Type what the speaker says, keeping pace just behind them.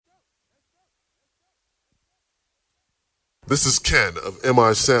This is Ken of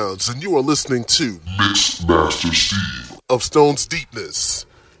MI Sounds, and you are listening to Mix Master Steve of Stone's Deepness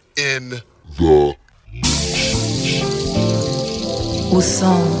in the O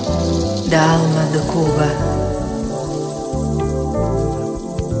som da alma de Cuba.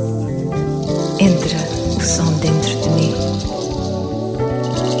 Entra o som dentro de mim.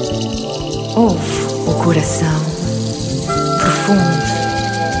 Ouve o coração profundo.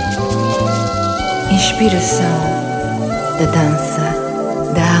 Inspiração da dança,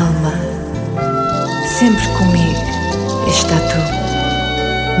 da alma. Sempre comigo está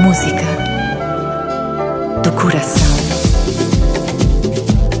tu. Música do coração.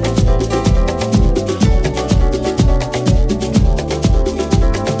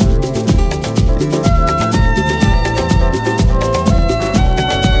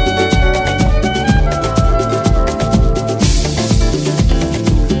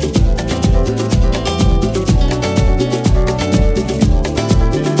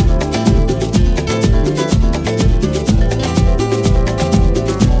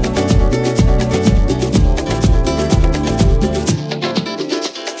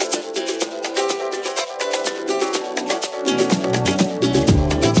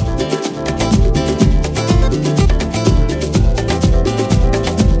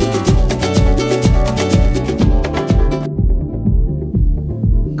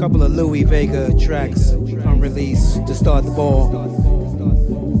 Vega tracks unreleased to start the ball.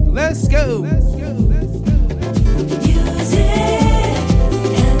 Let's go!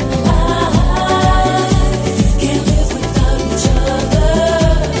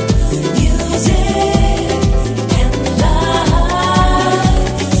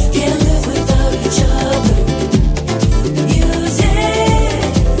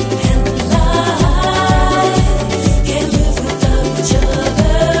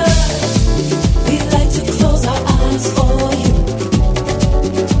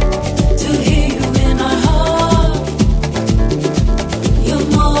 To hear you in our heart.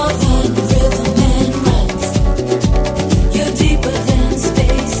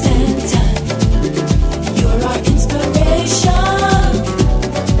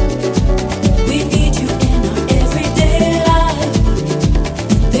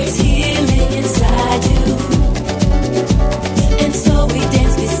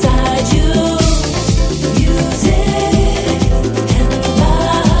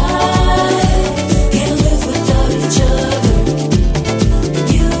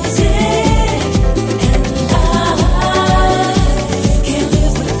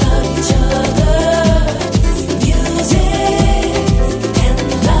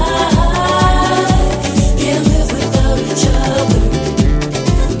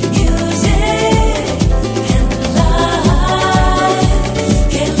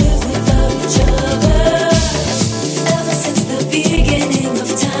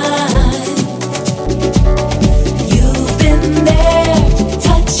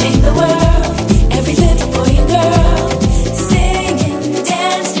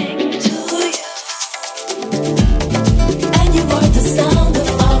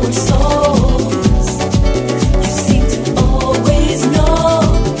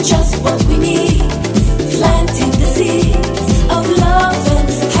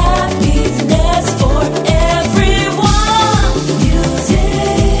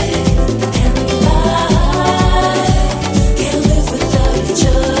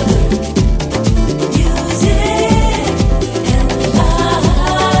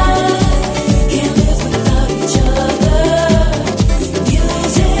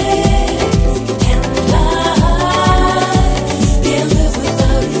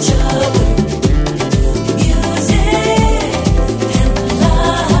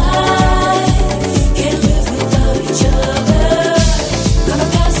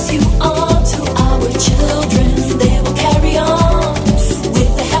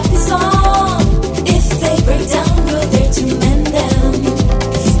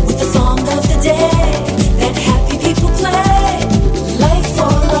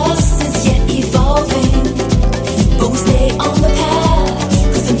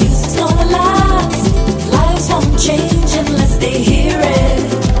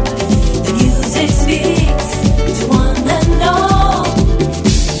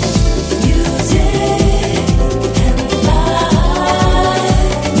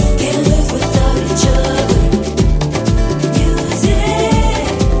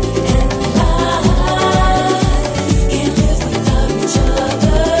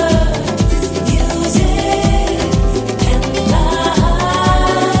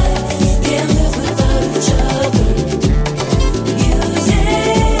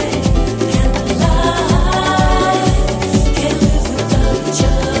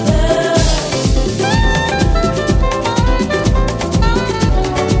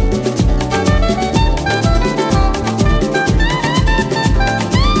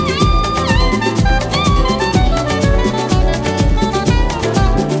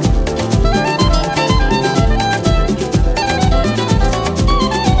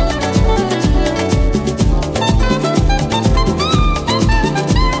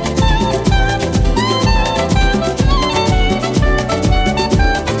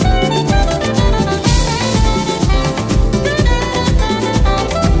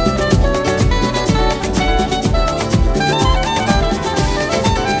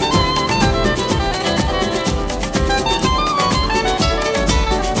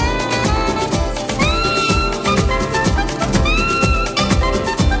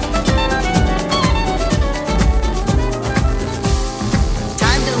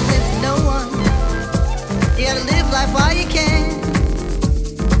 life while you can.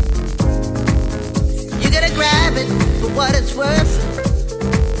 You gotta grab it for what it's worth.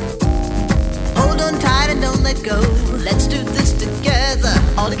 Hold on tight and don't let go. Let's do this together,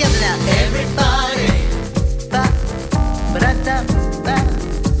 all together now. Everybody. Ba, ba da da ba.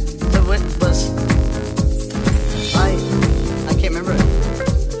 It was. I can't remember it.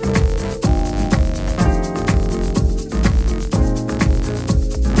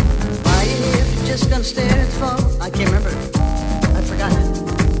 Why are you here if you're just gonna stare at the phone? I can't remember it. I forgot it.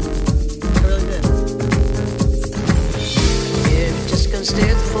 I really did. If you're just gonna stare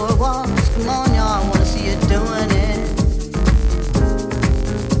at the four walls, come on, y'all, I wanna see you doing it.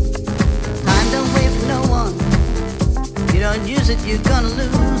 Time don't wait for no one. You don't use it, you're gonna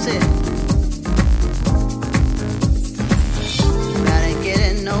lose it. Gotta get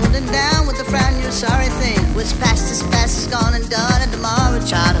in, holding down with the frown, you're a sorry thing. What's past is gone and done, and tomorrow,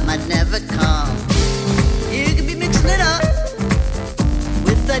 child, it might never come. You could be mixing it up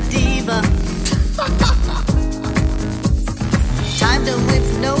with a diva. Time don't wait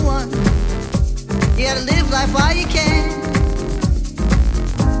for no one. You gotta live life while you can.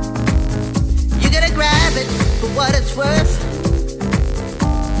 You gotta grab it for what it's worth.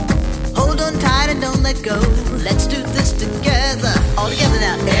 Hold on tight and don't let go. Let's do this together, all together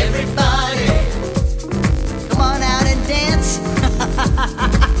now. Everybody, come on out and dance.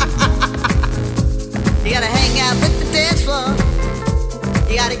 You gotta hang out with the dance floor.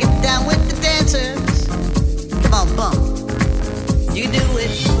 You gotta get down with the dancers. Come on, bump. You can do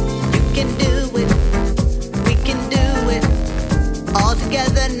it, you can do it. We can do it, all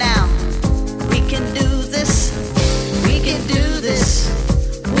together now. We can do this, we can do this.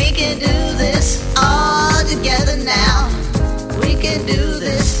 We can do this, all together now. We can do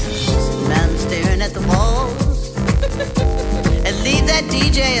this. Man staring at the walls. And leave that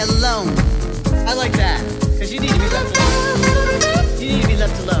DJ alone. I like that, because you need to be left alone. You need to be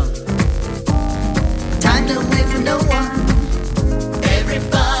left alone. Time don't wait for no one.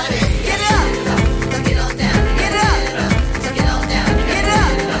 Everybody, get up. Get on down. Get up. Get on down. Get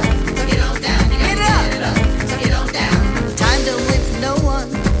up. Get on down. Get up. Get on down. Time don't wait for no one.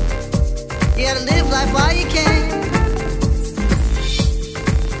 You gotta live life while you can.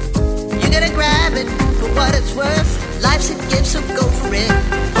 You gotta grab it for what it's worth. Life's a gift, so go for it.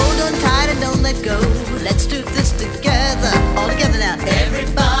 Hold on tight and don't let go. Let's do this together, all together now.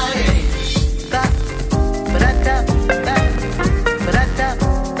 Everybody. Ba, ba da da ba, ba da da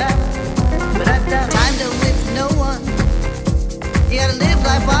ba, ba da da. Time don't wait for no one. You gotta live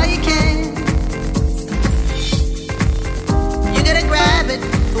life while you can. You gotta grab it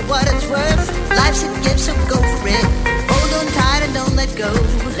for what it's worth. Life's a gift, so go for it. Hold on tight and don't let go.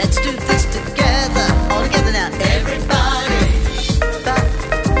 Let's do this together, all together now. Everybody. Ba,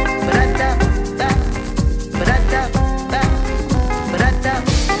 ba da da ba, ba da da ba, ba da da.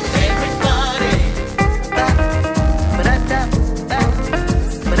 Everybody. Ba, ba da da ba,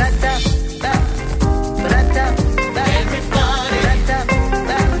 ba da da ba, ba da da ba. Everybody. Ba da da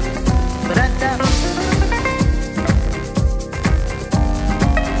ba, ba da da.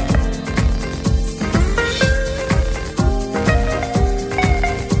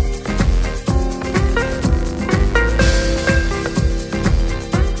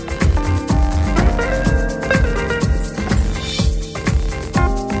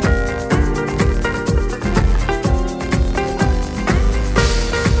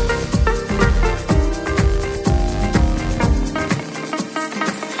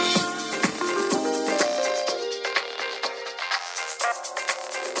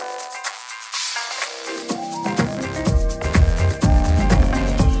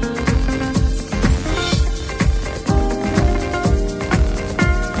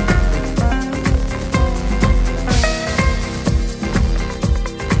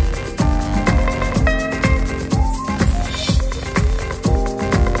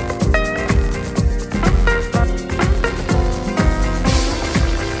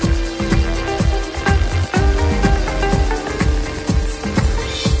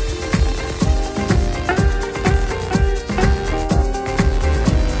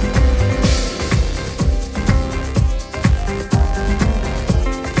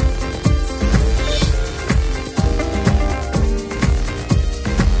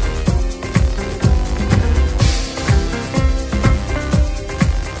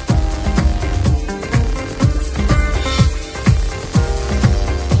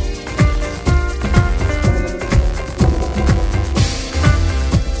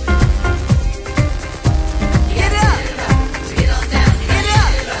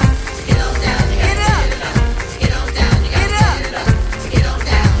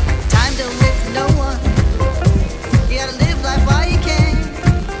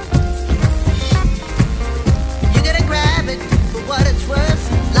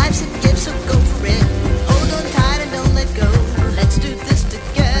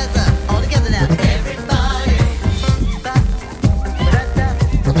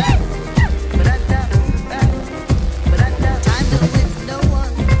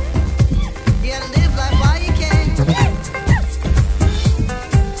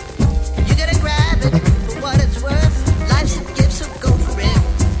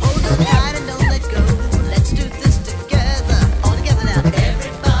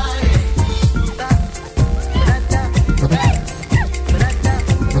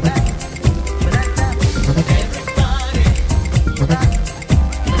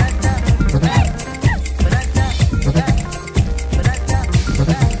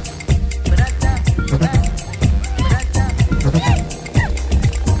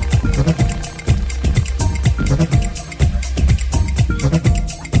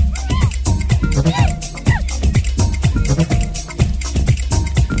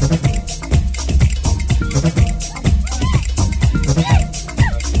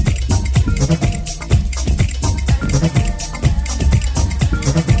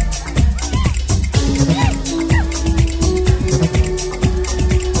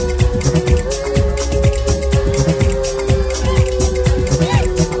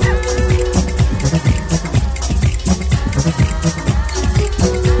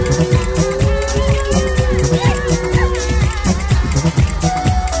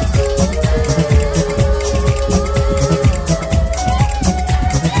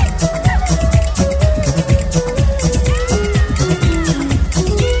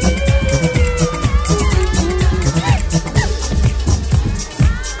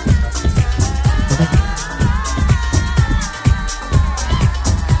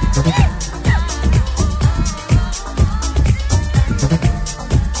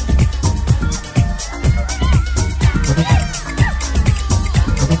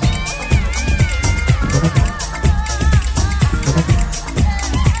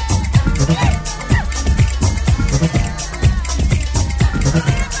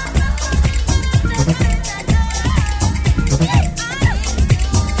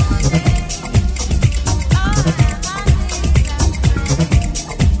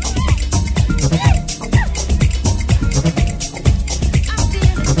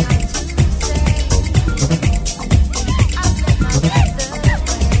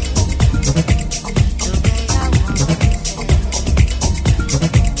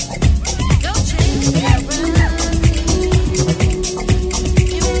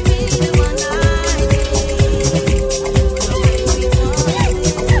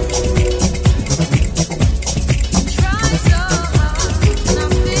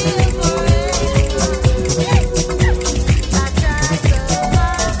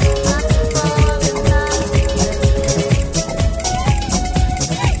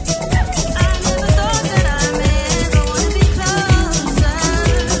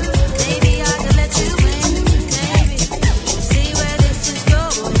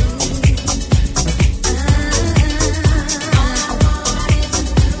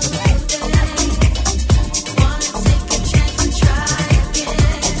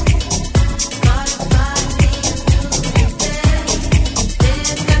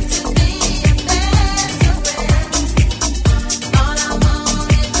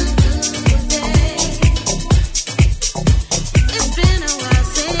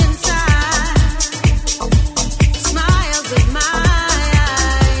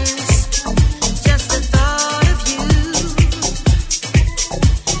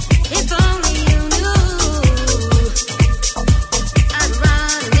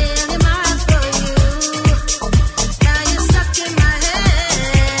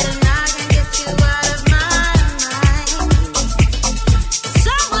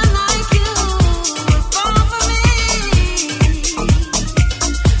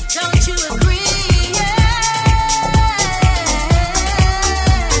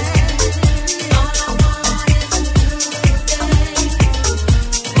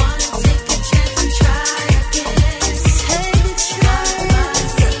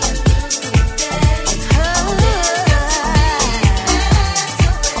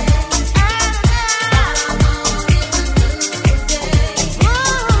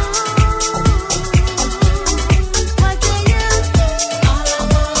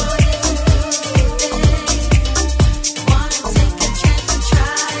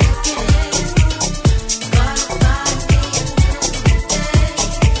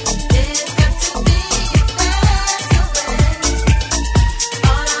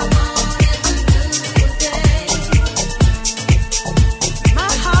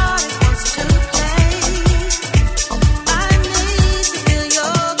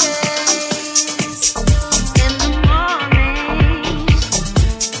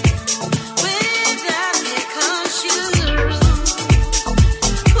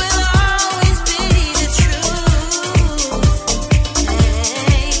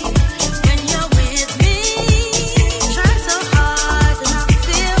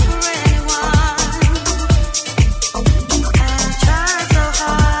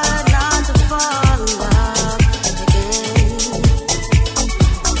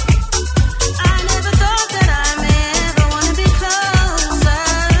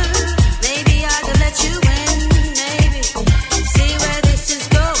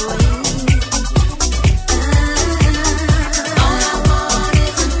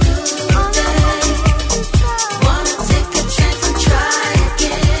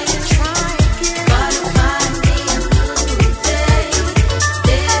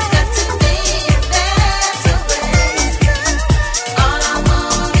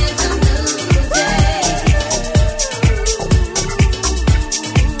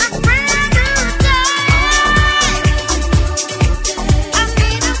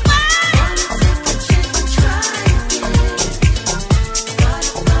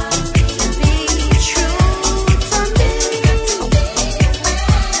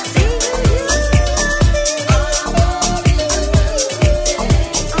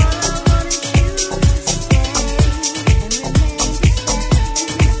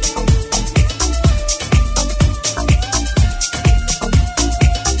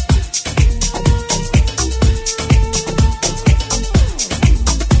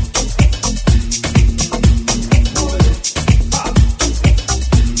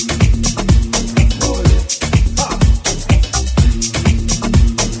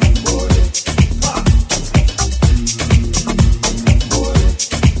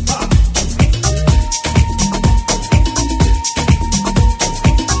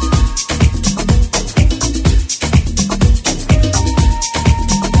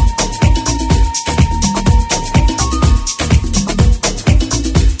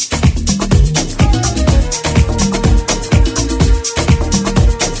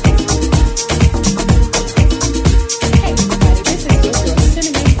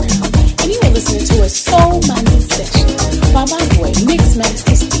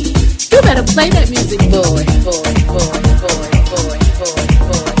 gotta play that music, boy.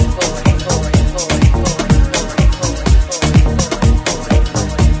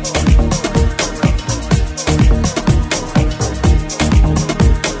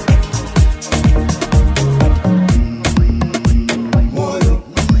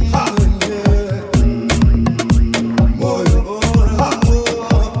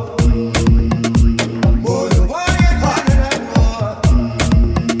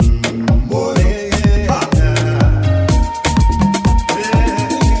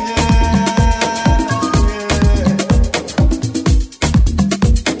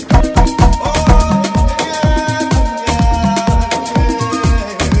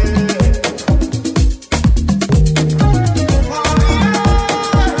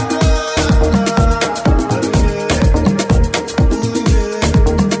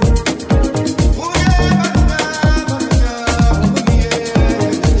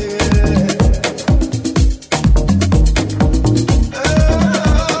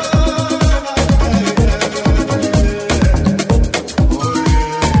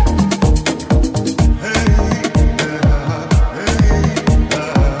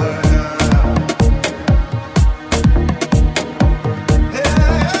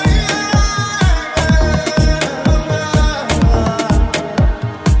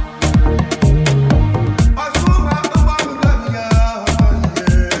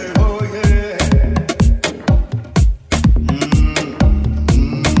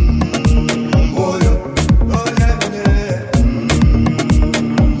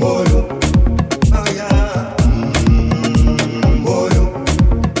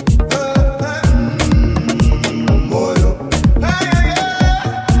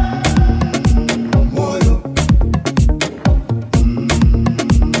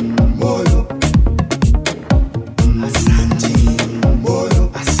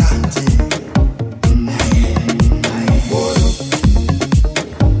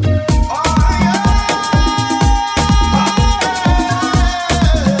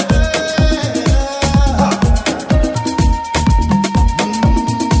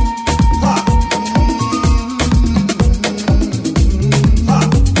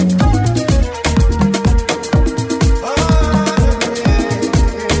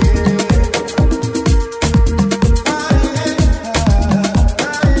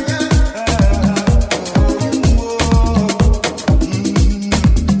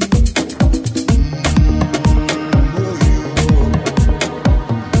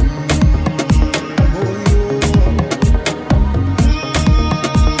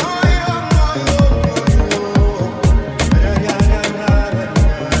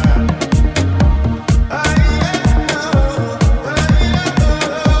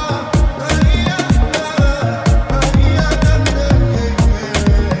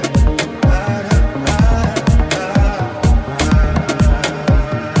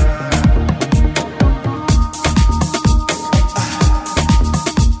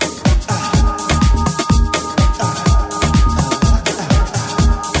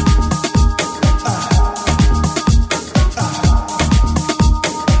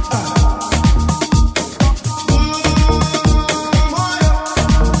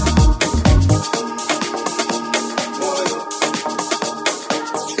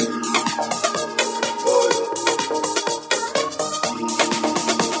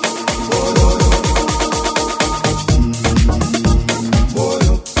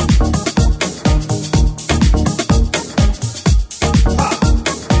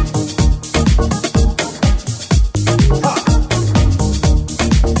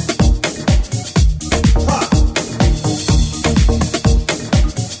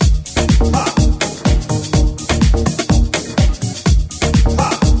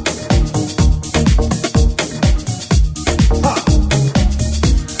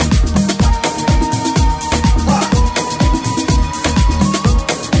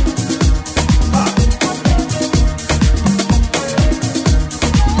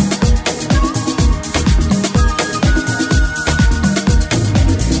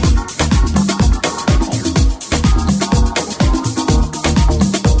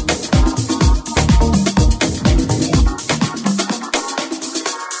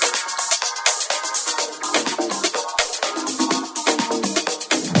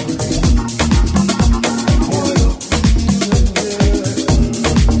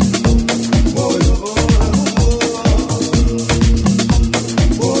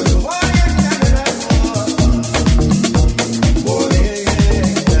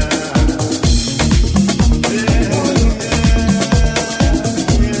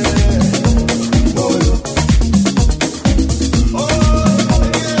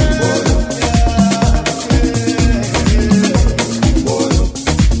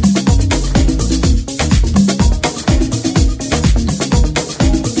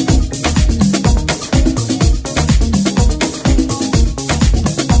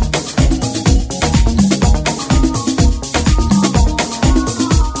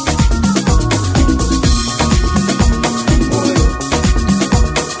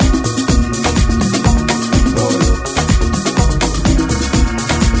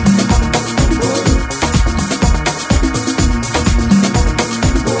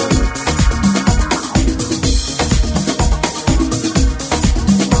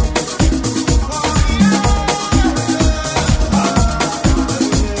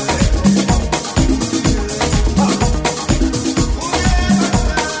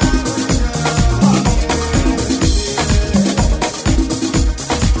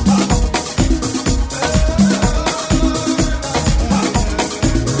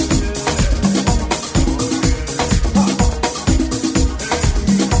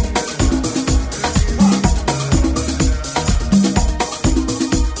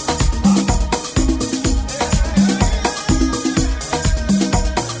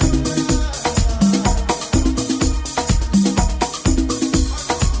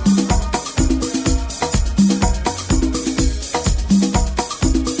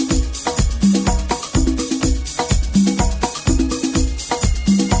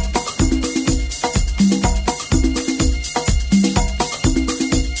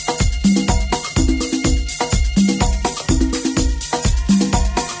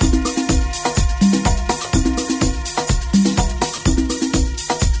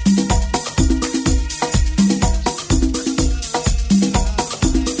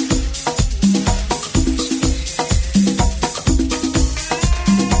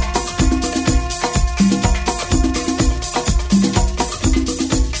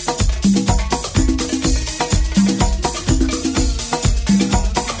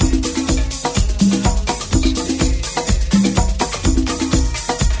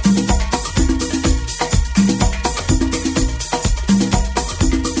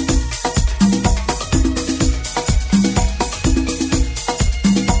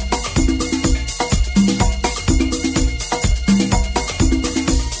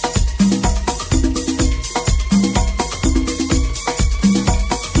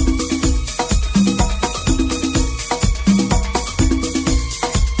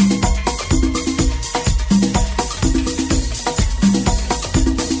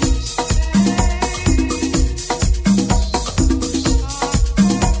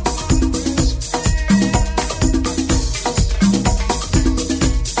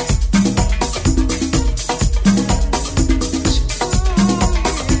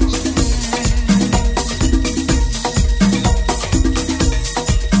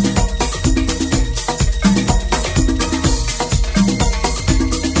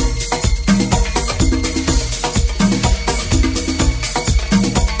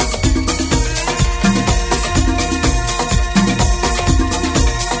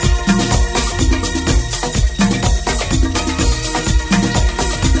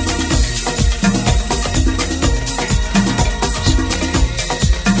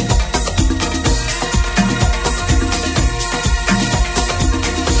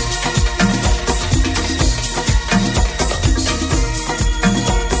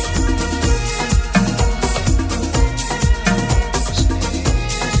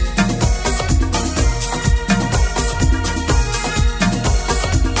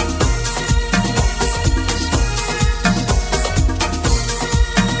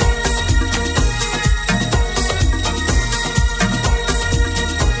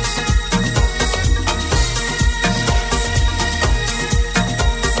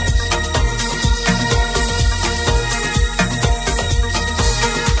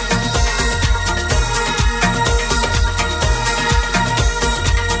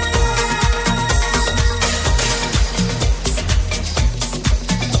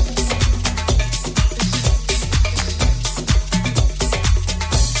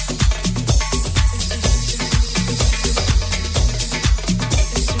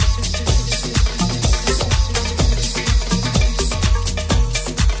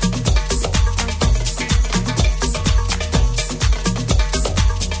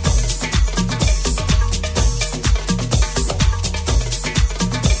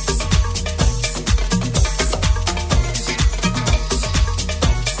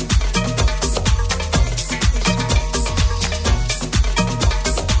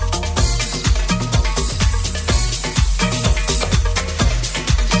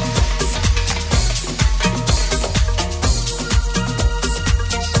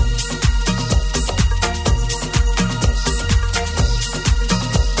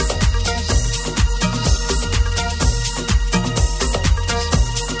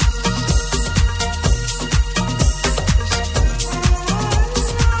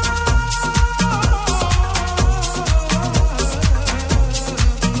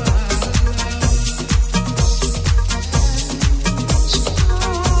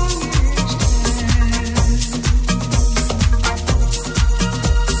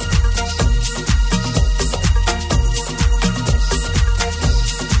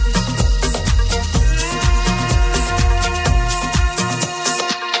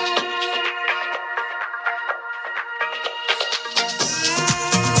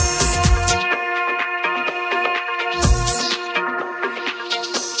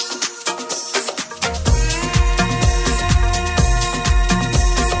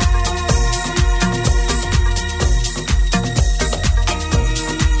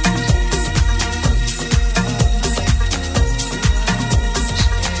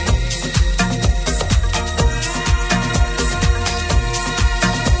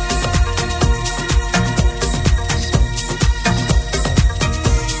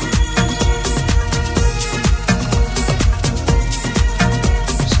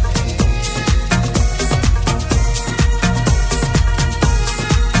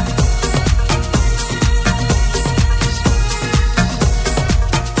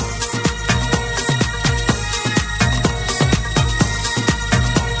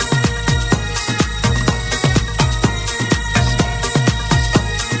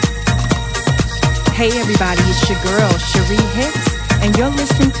 Hey everybody, it's your girl, Cherie Hicks, and you're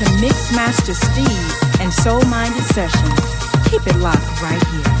listening to Mixmaster Steve and Soul Minded Sessions. Keep it locked right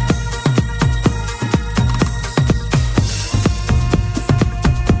here.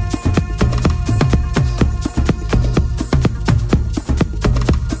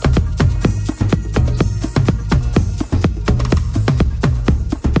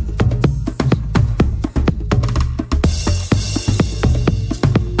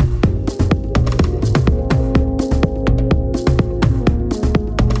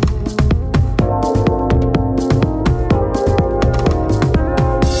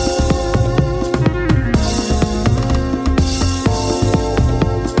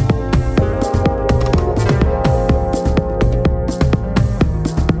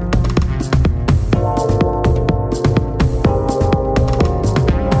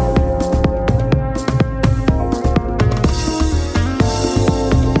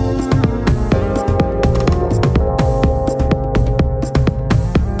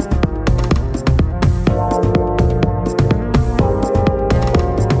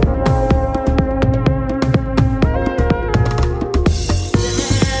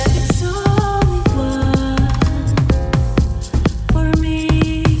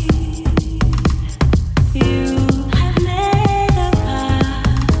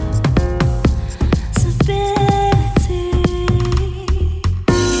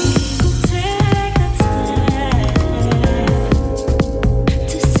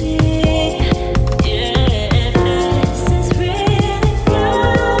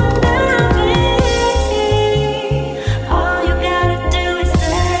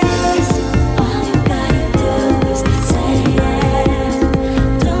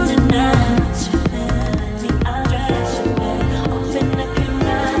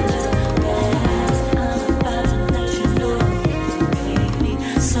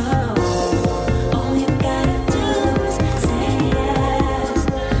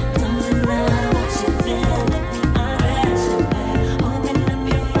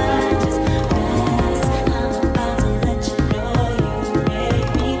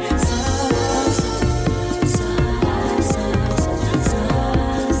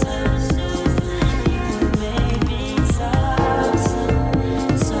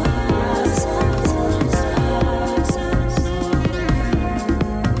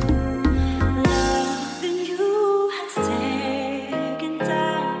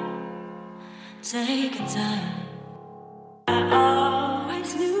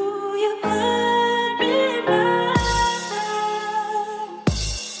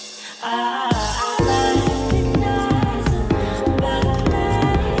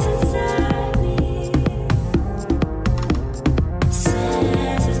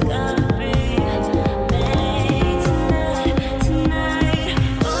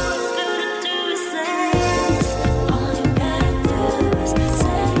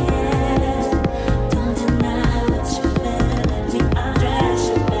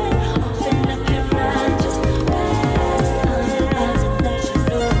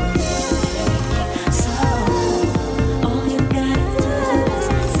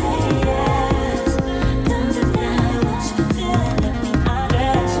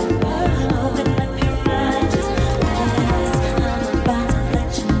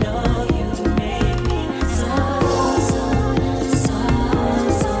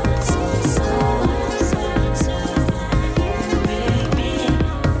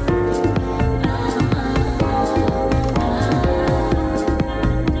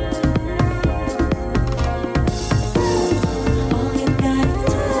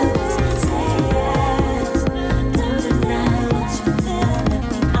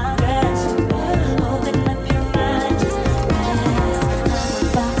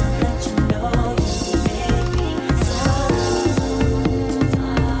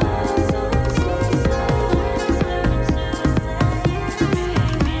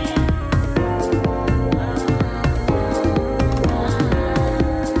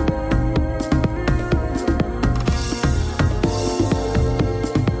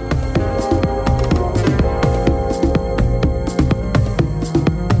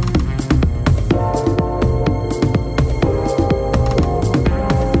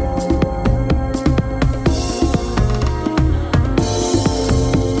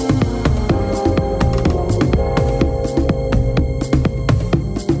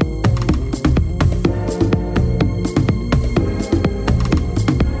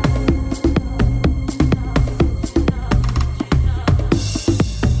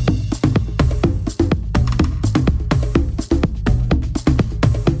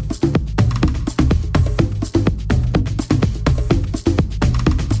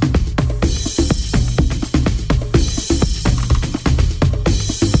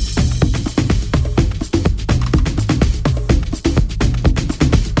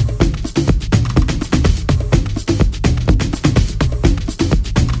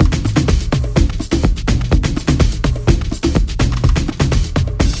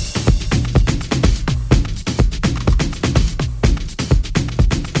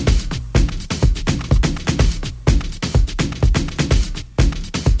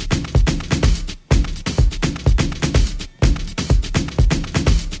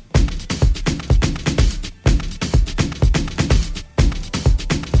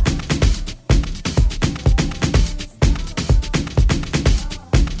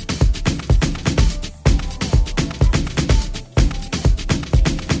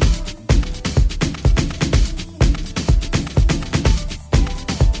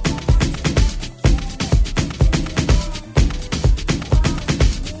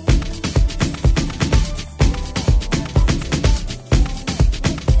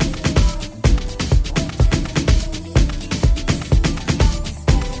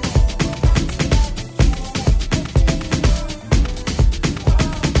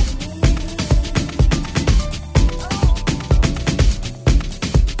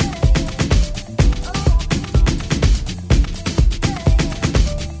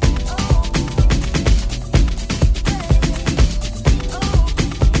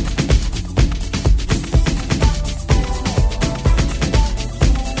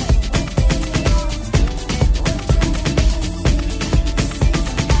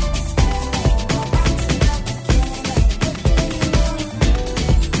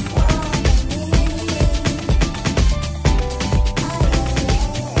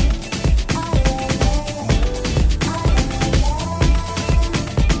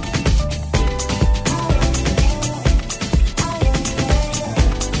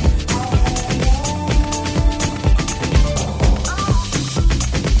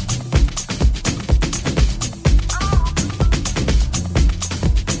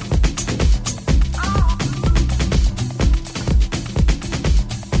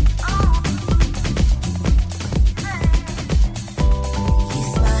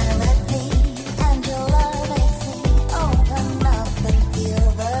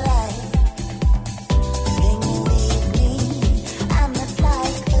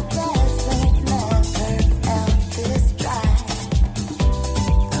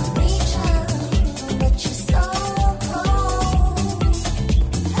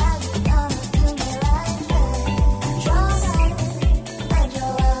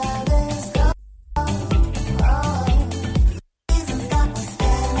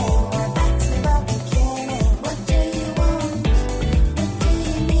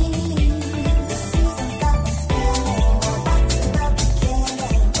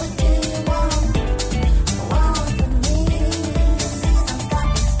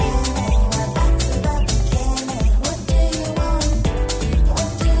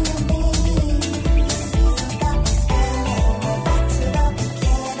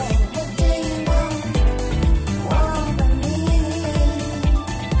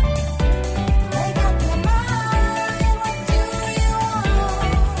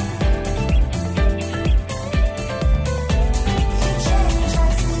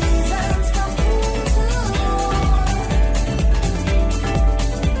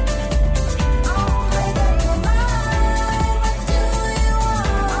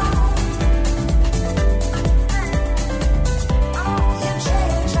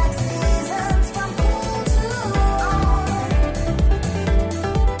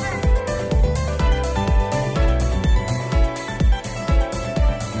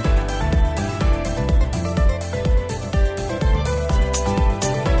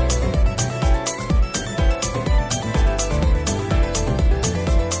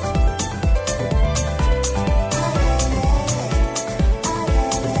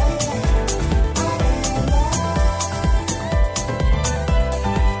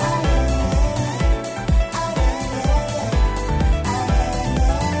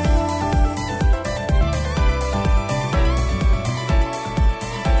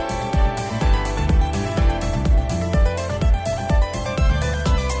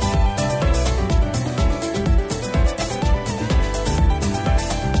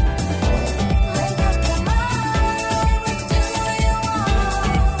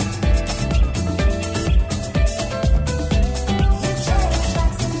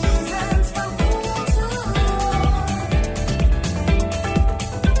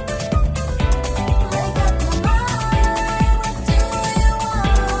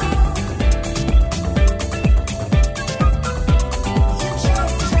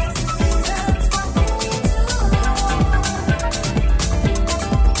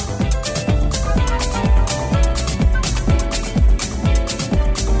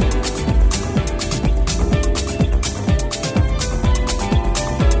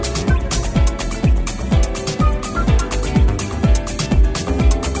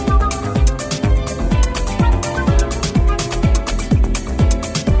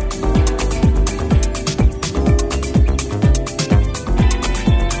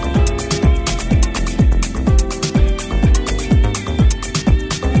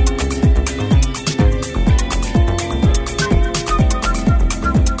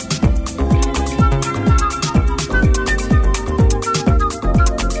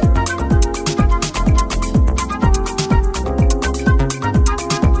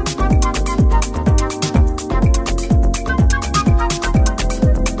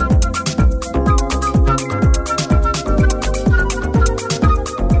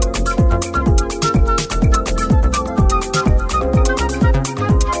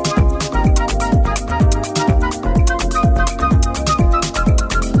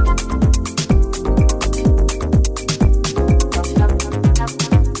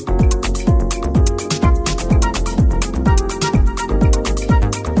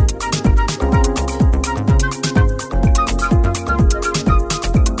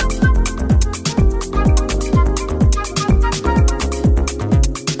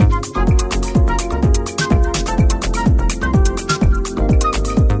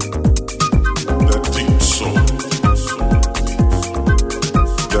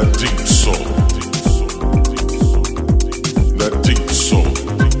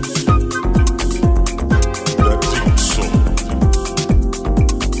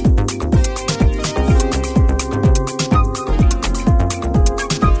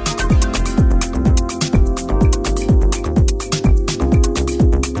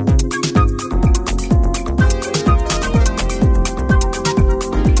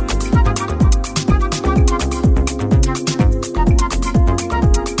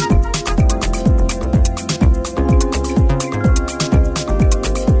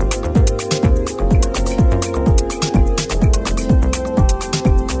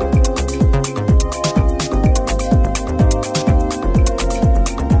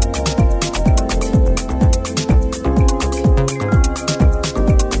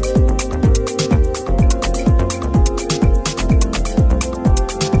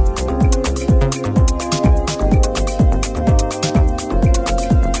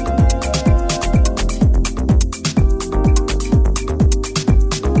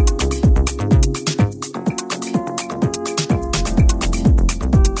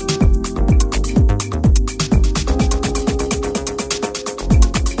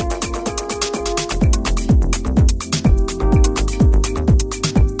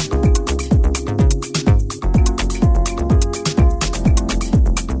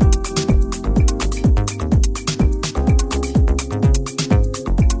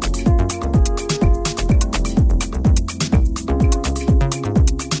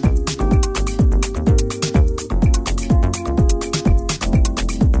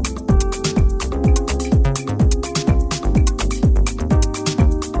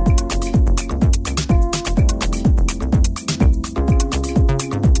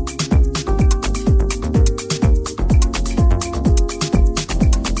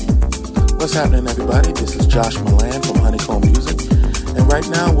 What's happening, everybody? This is Josh Milan from Honeycomb Music, and right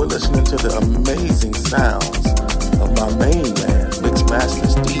now we're listening to the amazing sounds of my main man, Mixmaster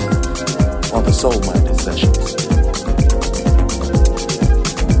Steve, on the Soul Minded Sessions.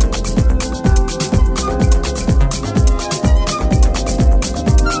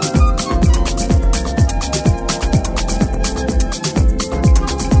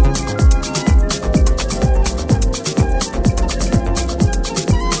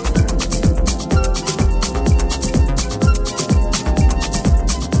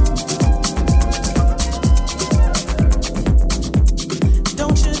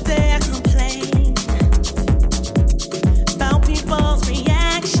 Don't you dare complain.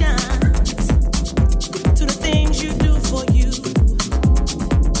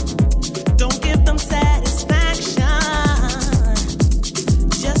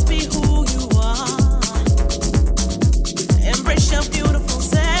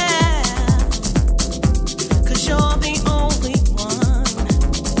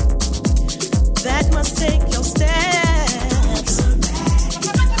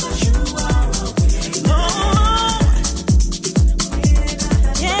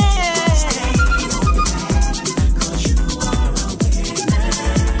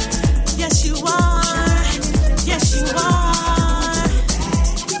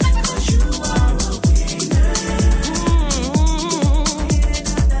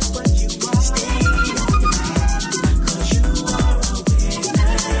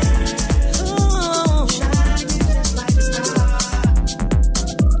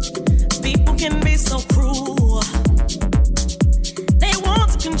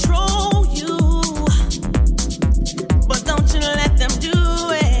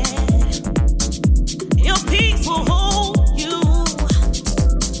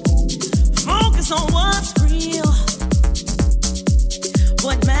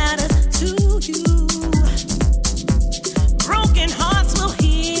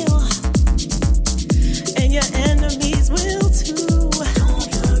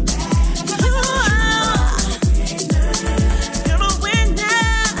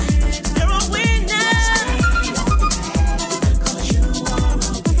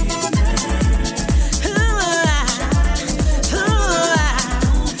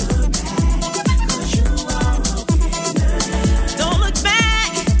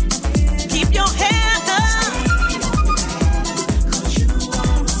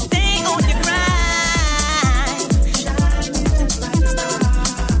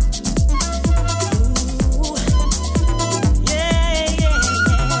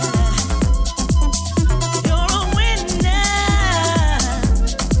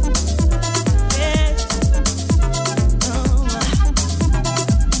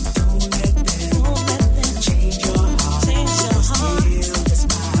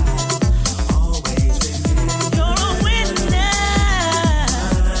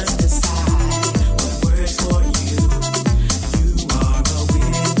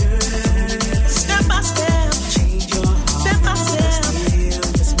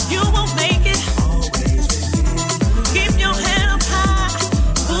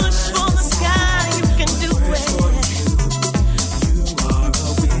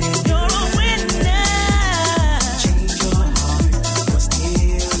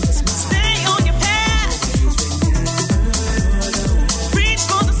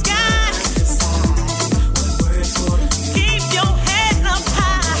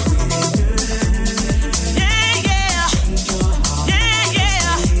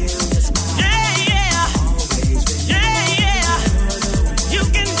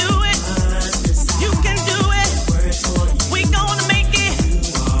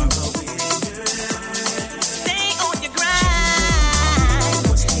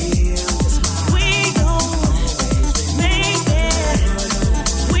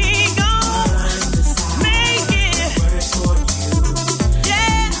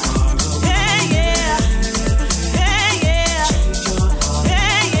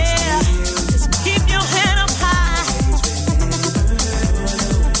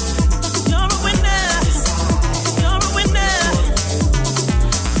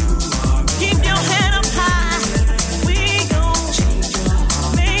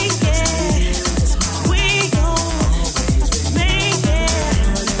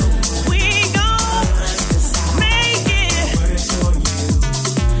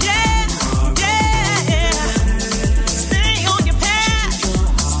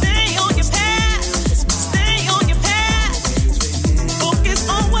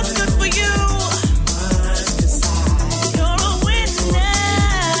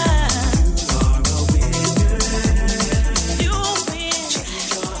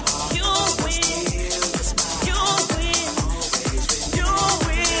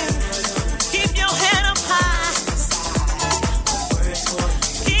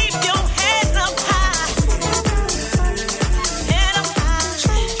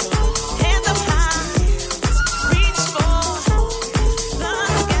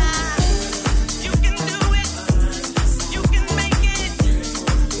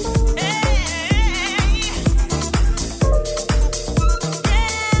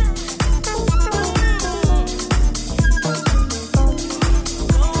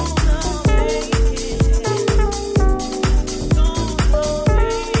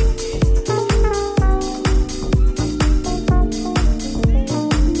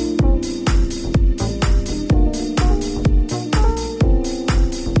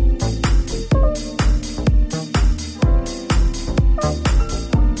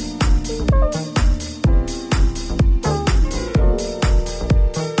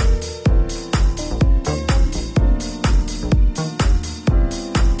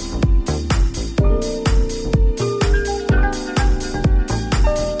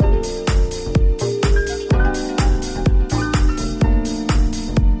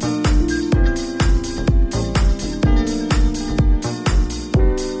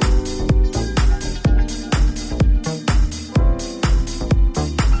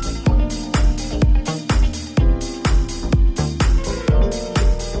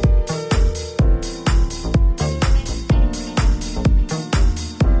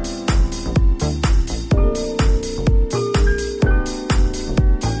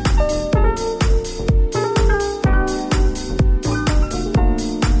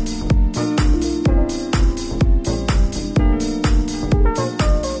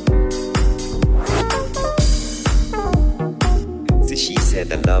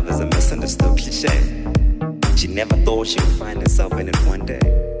 that love is a misunderstood cliche. She never thought she would find herself in it one day.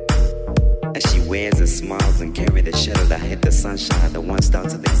 As she wears and smiles and carries the shadow that hid the sunshine that once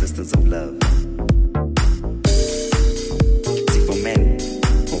doubted the existence of love. See, for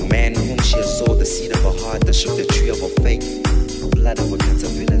men whom she has sowed the seed of her heart that shook the tree of her faith, blood of her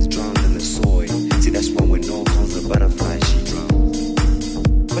caterpillars drowned in the soil. See, that's when we know calls a butterfly, she drowns.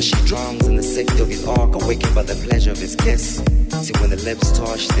 But she drowns in the safety of his ark, awakened by the pleasure of his kiss. See, when the lips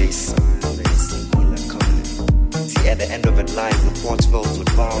touch, they sign, they seal a covenant. See, at the end of it lies the porch filled with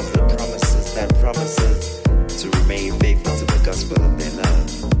vows that promises to remain faithful to the gospel of their love.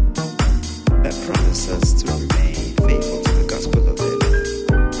 That promises to remain faithful to the gospel of their love.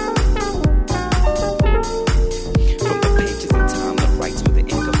 From the pages of time that writes with the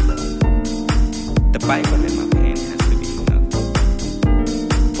ink of love, the Bible in my pen has to be enough.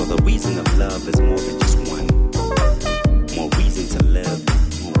 For the reason of love is more than just one. More reason to live,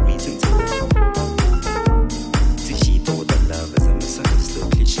 more reason to live. See, she thought that love is a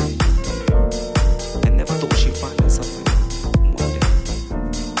misunderstood cliche. And never thought she'd find herself in one day.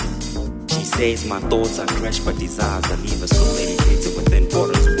 She says my thoughts are crushed by desires that leave us so dedicated within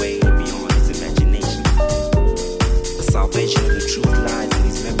borders way beyond his imagination. The salvation of the truth lies in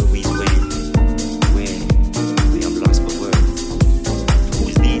these memories where we are lost for words. Who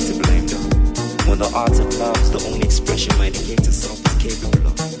is thee to blame though? When the art of love is the only expression my indicator self is capable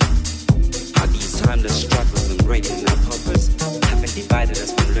of. How these timeless struggles and breaking our purpose haven't divided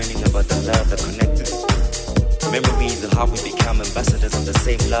us from learning about the love that connects us. Memories of how we become ambassadors of the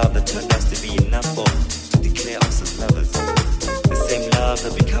same love that turned us to be enough for to declare us as lovers. The same love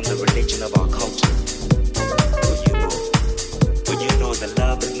that become the religion of our culture. But you know that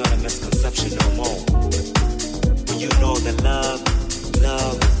love is not a misconception no more. But you know that love is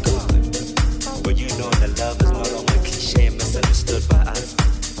God. But you know that love is no longer cliche and misunderstood by us.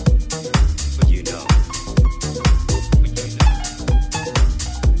 But you know.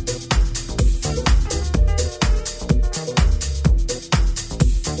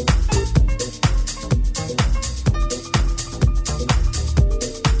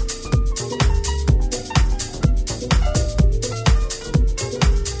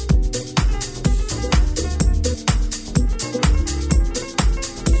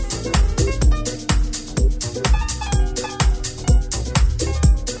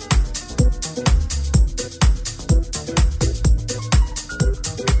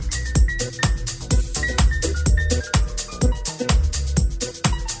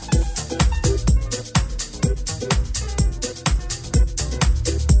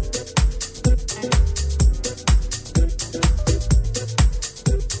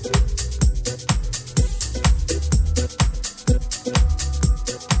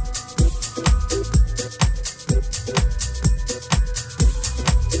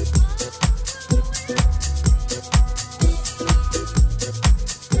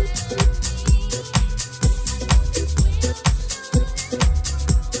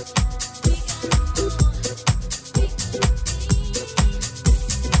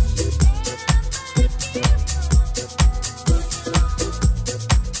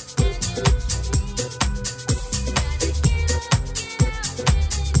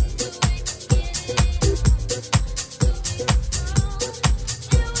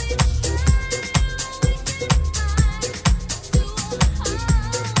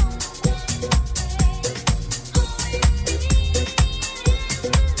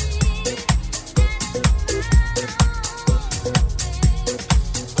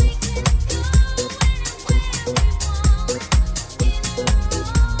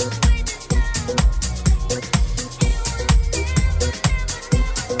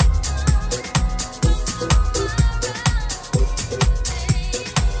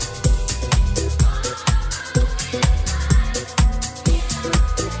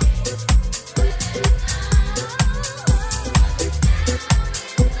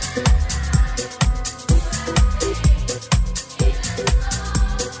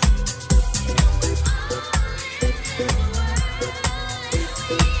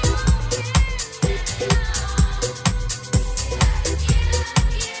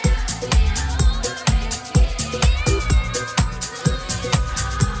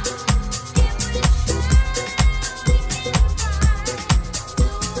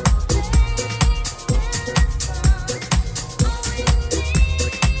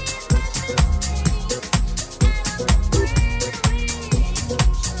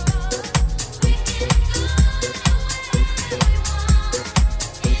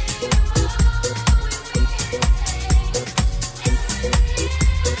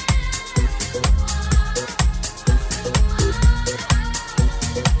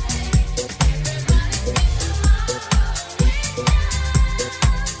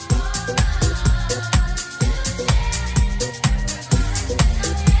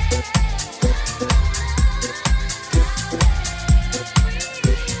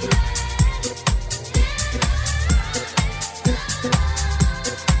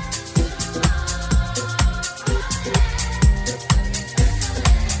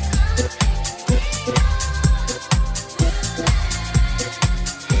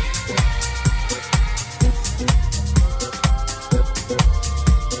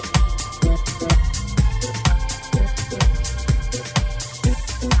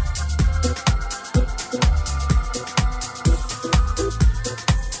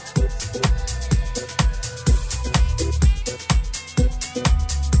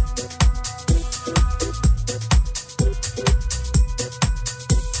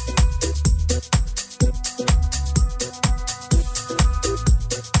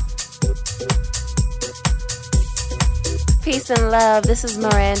 Peace and love. This is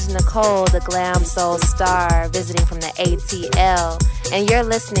Miranda Nicole, the Glam Soul Star, visiting from the ATL. And you're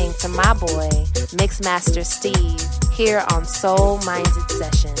listening to my boy, Mixmaster Steve, here on Soul Minded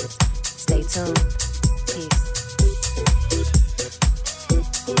Sessions. Stay tuned. Peace.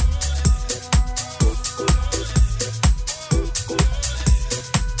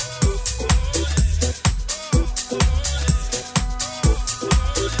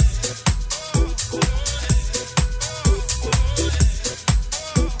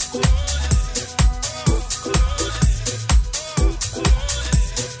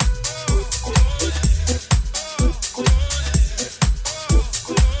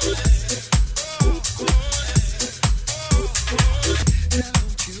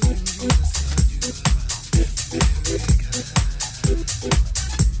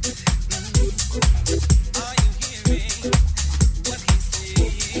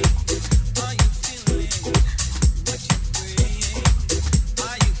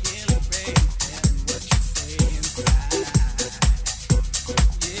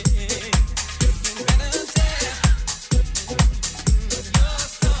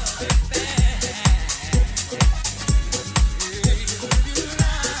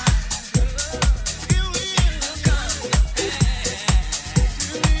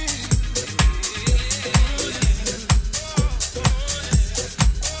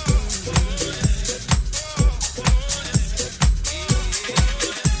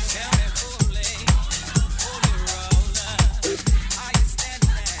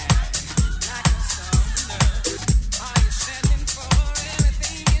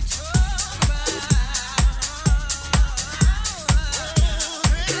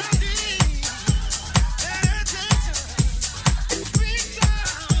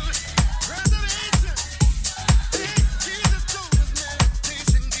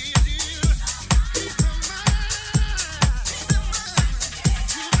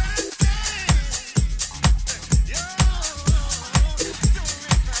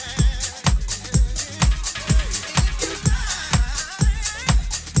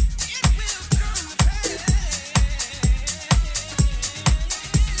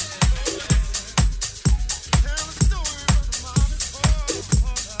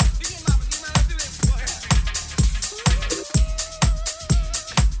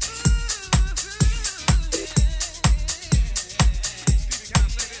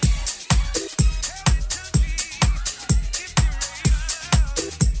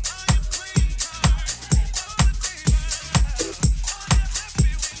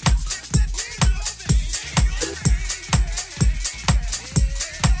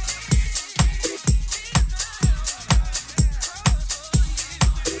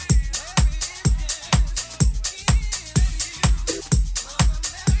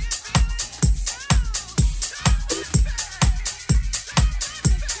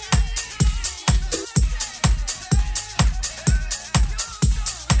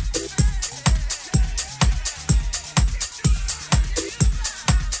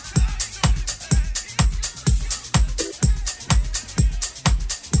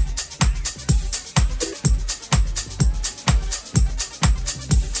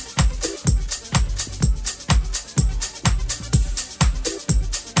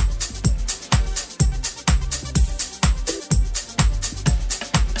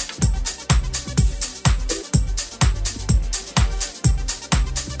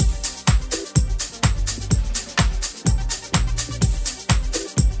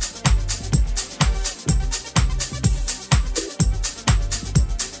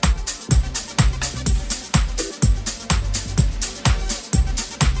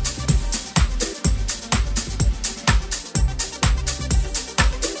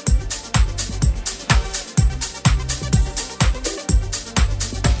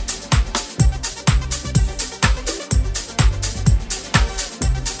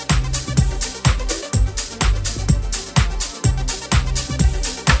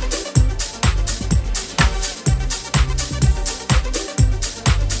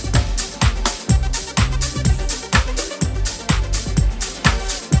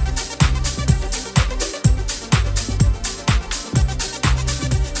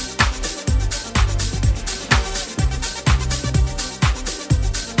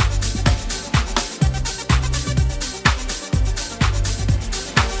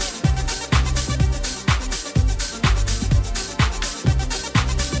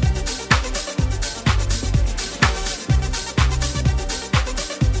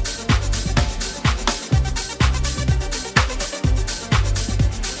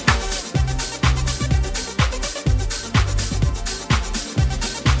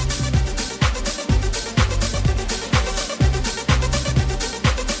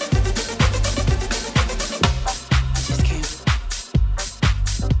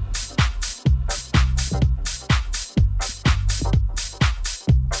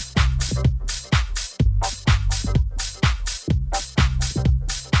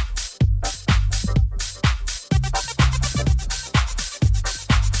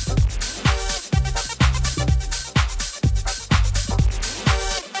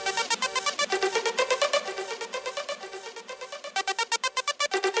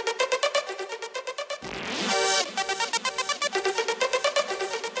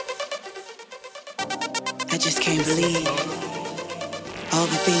 just can't believe all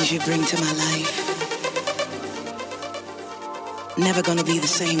the things you bring to my life. Never gonna be the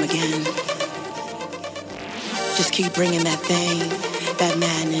same again. Just keep bringing that thing, that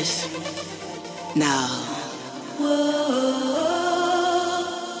madness. Now. Whoa,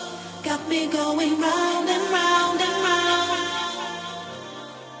 got me going round and round and round.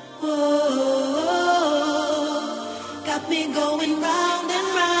 Whoa, got me going round and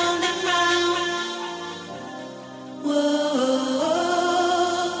round and round. Whoa,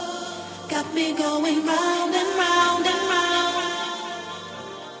 got me going round and round and round.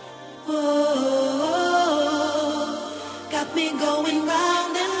 Whoa, got me going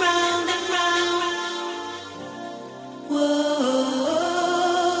round and round and round. Whoa,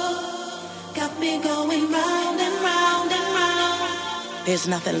 got me going round and round and round. There's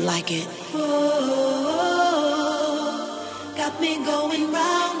nothing like it. Whoa, got me going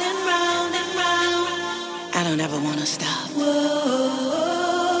round and round and round. I don't ever wanna stop. Whoa,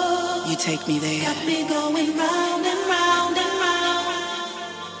 you take me there. Got me going round and round and round.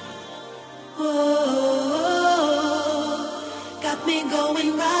 Whoa, got me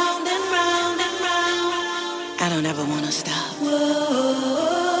going round and round and round. I don't ever wanna stop.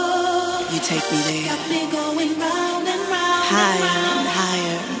 Whoa, you take me there. Got me going round and round. Higher and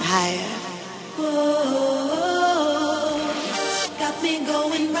higher and higher. Whoa, got me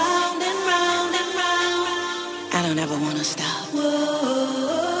going round and round and round. I don't ever wanna stop.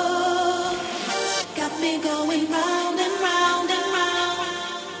 Whoa, got me going round and round and round.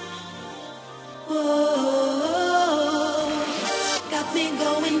 Whoa, got me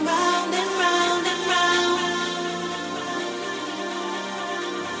going round and round and round.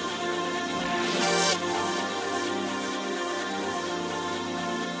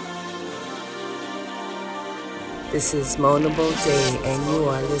 This is Mona Baudet, and you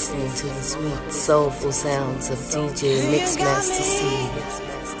are listening to the sweet, soulful sounds of DJ Mixmaster C.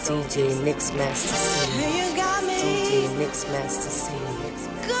 DJ Mixmaster C. DJ Mixmaster C.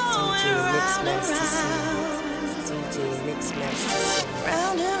 DJ Mixmaster C. DJ Mixmaster C.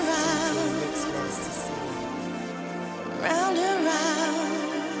 Round and round, Mixmaster C. round and round.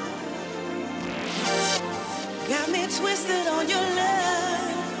 Got me twisted on your love.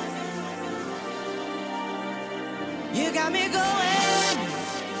 You got me going.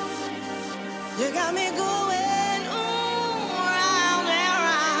 You got me going. Ooh, round and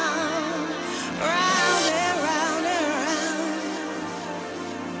round, round and round and round.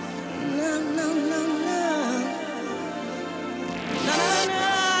 No, no, no, no. No,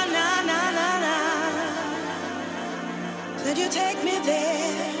 no, no, no, no, no. Said you take me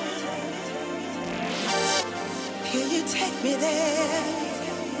there. Can you take me there?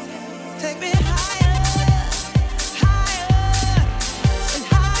 Take me higher.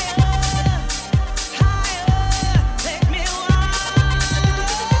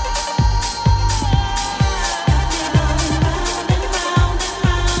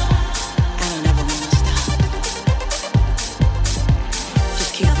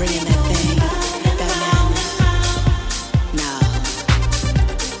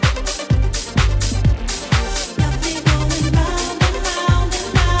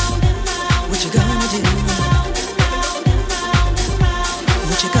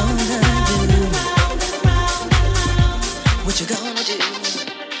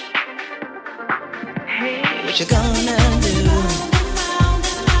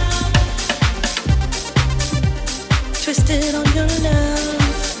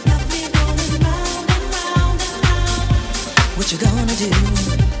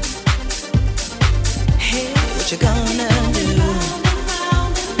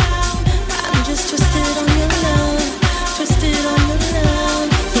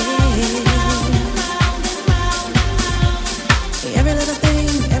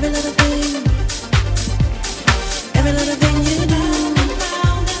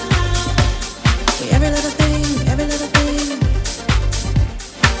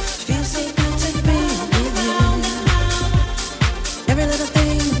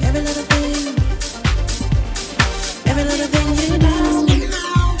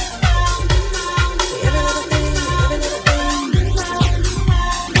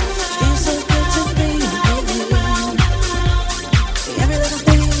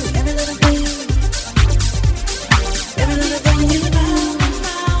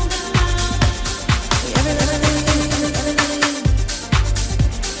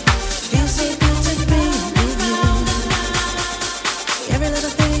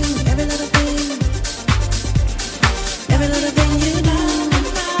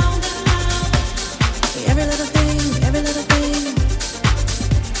 Every little thing,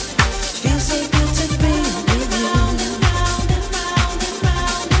 feels so good to be with you.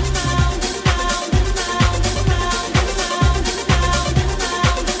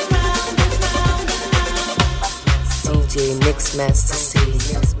 Mixmaster C.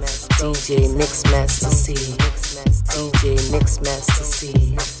 DJ Mixmaster C. DJ Mixmaster C.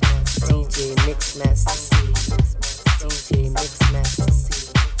 DJ Mixmaster C. DJ Mixmaster C.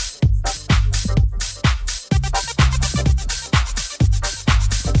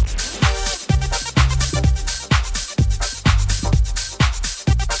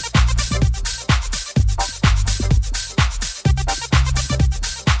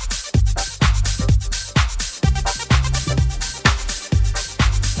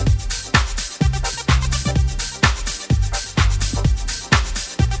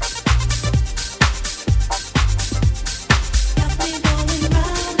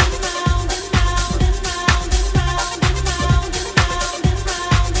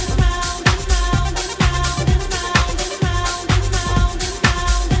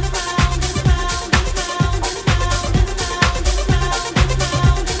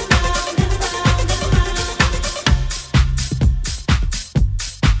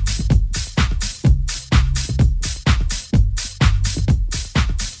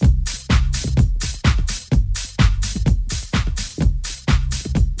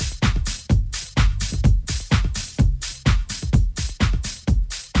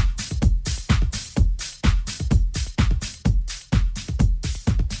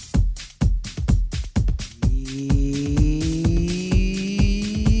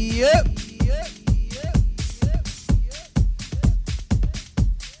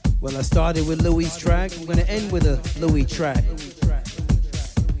 Started with Louis' track. I'm going to end with a Louis track. I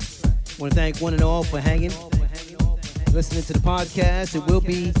want to thank one and all for hanging, listening to the podcast. It will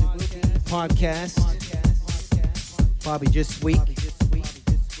be podcast probably just this week.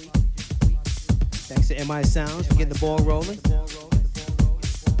 Thanks to MI Sounds for getting the ball rolling.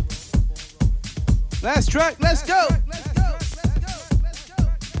 Last track, let's go.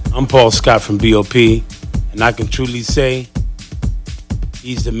 I'm Paul Scott from BOP, and I can truly say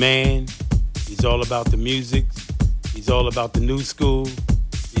he's the man. He's all about the music. He's all about the new school.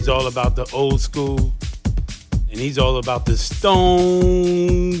 He's all about the old school. And he's all about the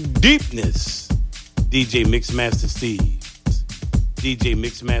stone deepness. DJ Mixmaster Steve. DJ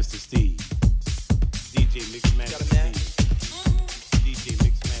Mixmaster Steve. DJ Mixmaster Steve. DJ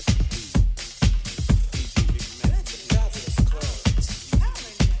Mixmaster Steve.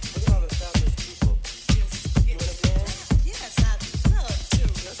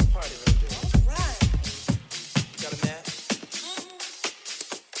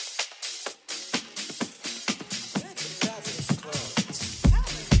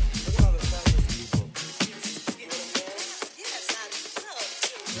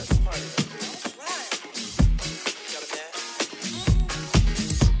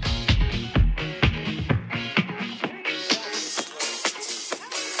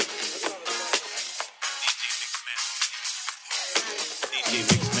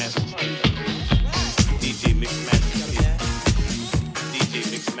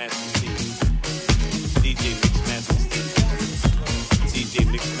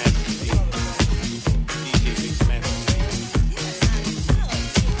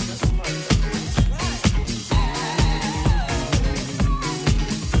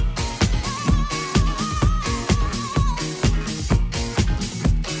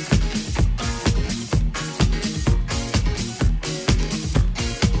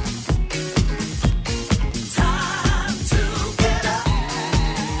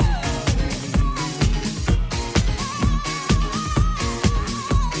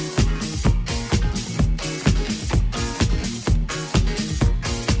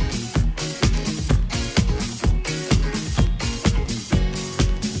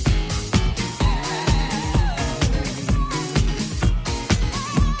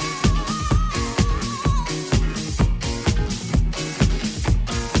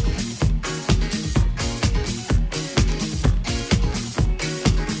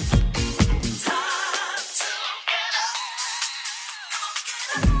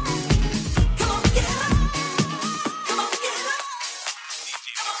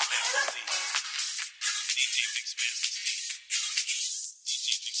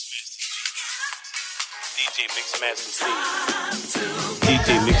 DJ Mixmaster Steve. DJ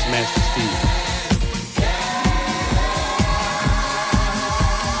Mixmaster Steve.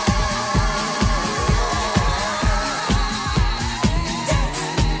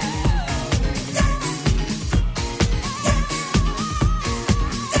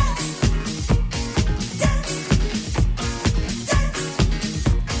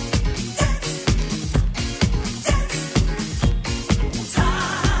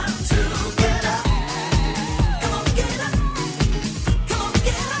 Come on,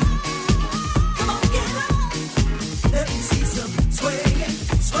 get up.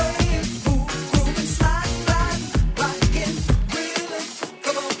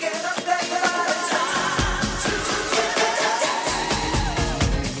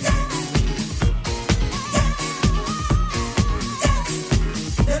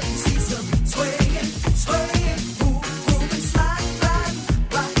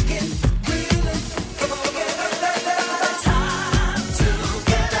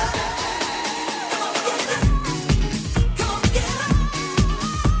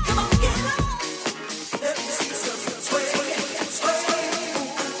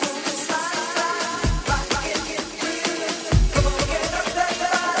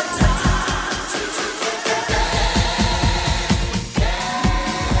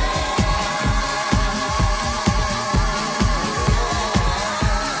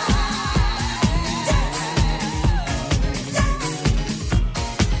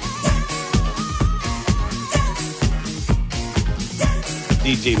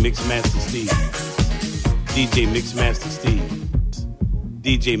 DJ Mixmaster Steve. DJ Mixmaster Steve.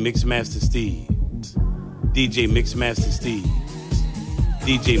 DJ Mixmaster Steve. DJ Mixmaster Steve.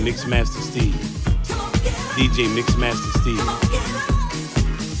 DJ Mixmaster Steve. DJ Mixmaster Steve.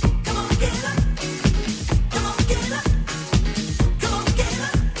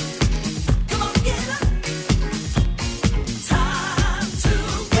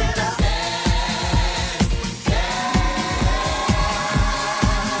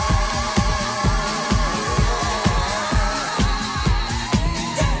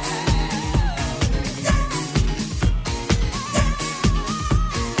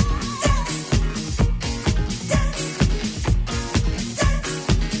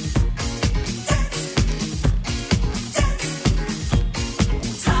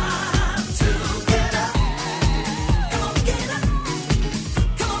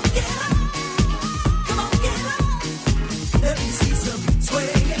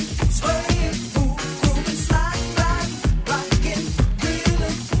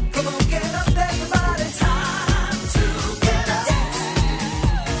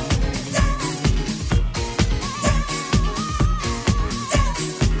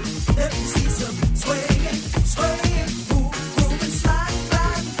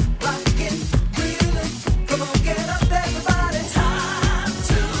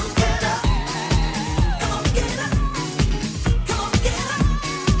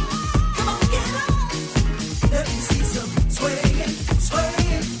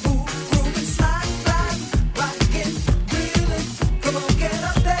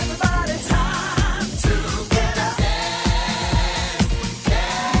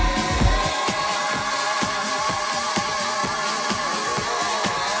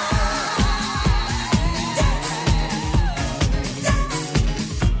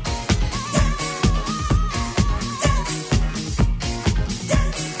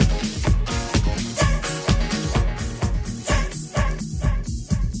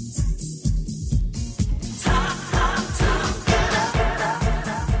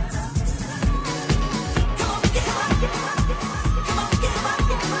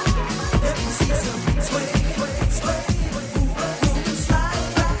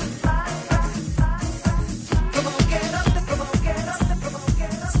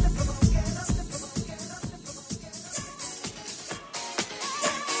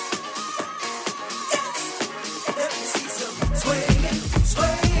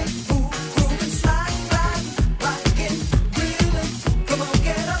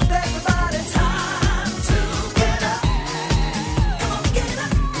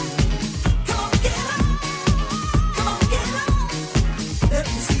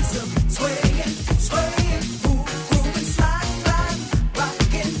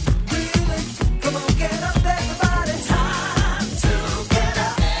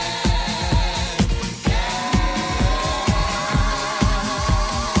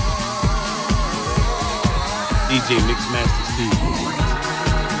 DJ Mixmaster Steve.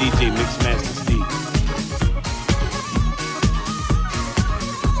 DJ Mixmaster Steve.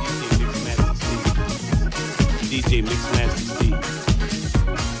 DJ Mixmaster Steve.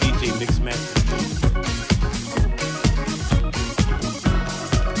 DJ Mixmaster Steve.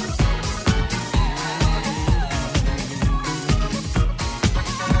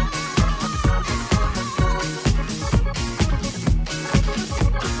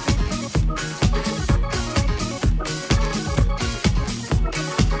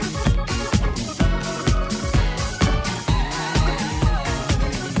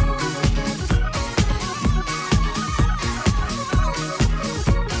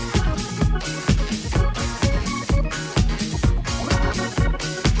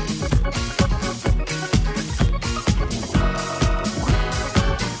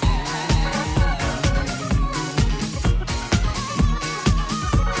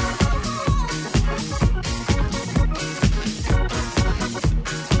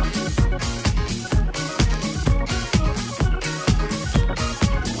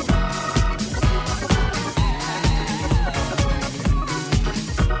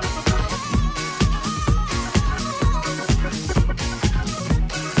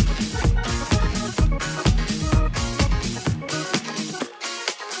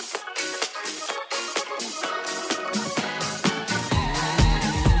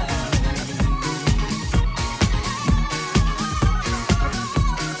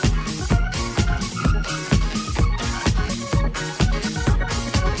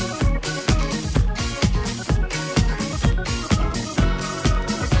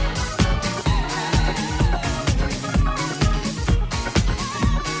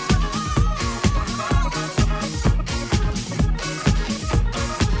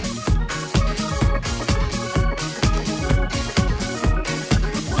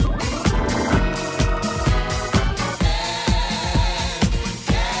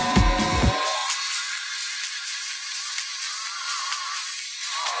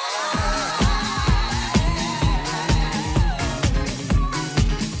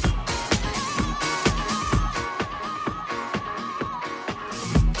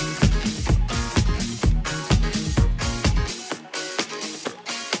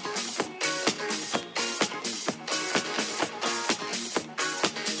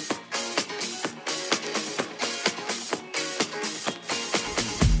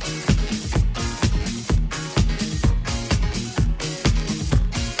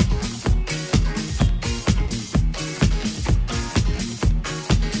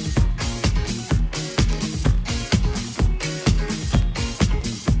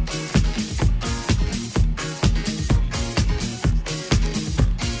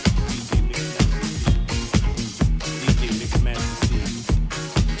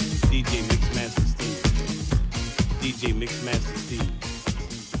 DJ Mixmaster Steve.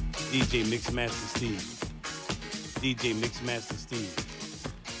 DJ Mixmaster Steve. DJ Mixmaster Steve.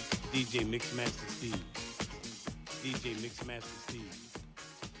 DJ Mixmaster Steve. DJ Mixmaster Steve.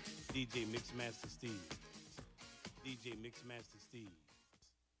 DJ Mixmaster Steve. DJ Mixmaster Steve.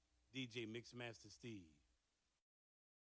 DJ Mixmaster Steve.